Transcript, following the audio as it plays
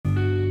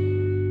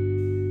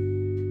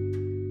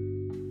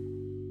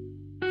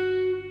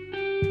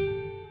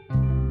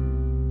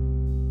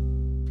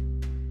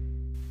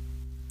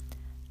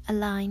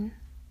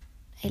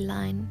a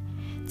line,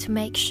 to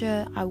make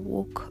sure I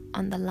walk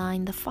on the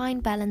line, the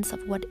fine balance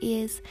of what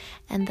is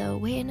and the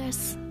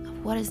awareness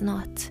of what is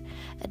not,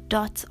 a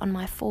dot on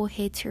my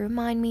forehead to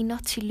remind me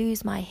not to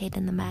lose my head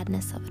in the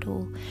madness of it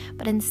all,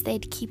 but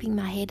instead keeping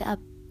my head up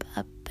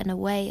and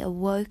away,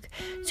 awoke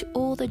to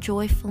all the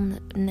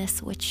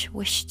joyfulness which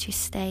wished to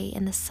stay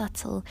in the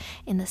subtle,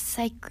 in the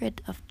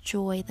sacred of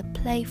joy, the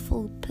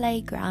playful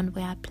playground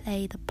where I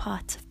play the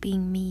part of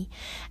being me,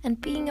 and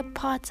being a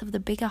part of the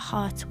bigger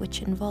heart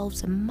which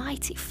involves a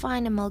mighty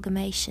fine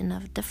amalgamation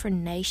of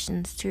different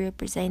nations to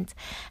represent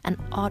an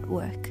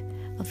artwork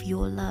of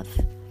your love,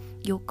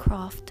 your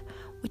craft,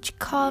 which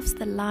carves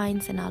the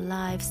lines in our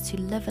lives to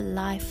live a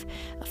life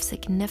of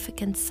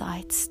significant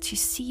sights, to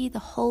see the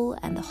whole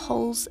and the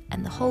wholes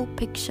and the whole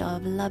picture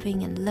of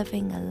loving and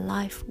living a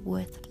life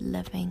worth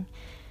living,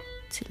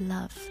 to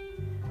love.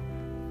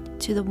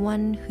 To the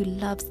one who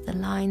loves the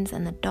lines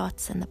and the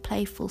dots and the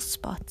playful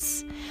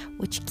spots,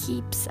 which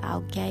keeps our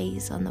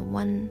gaze on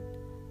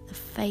the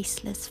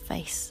faceless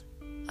face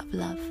of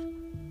love.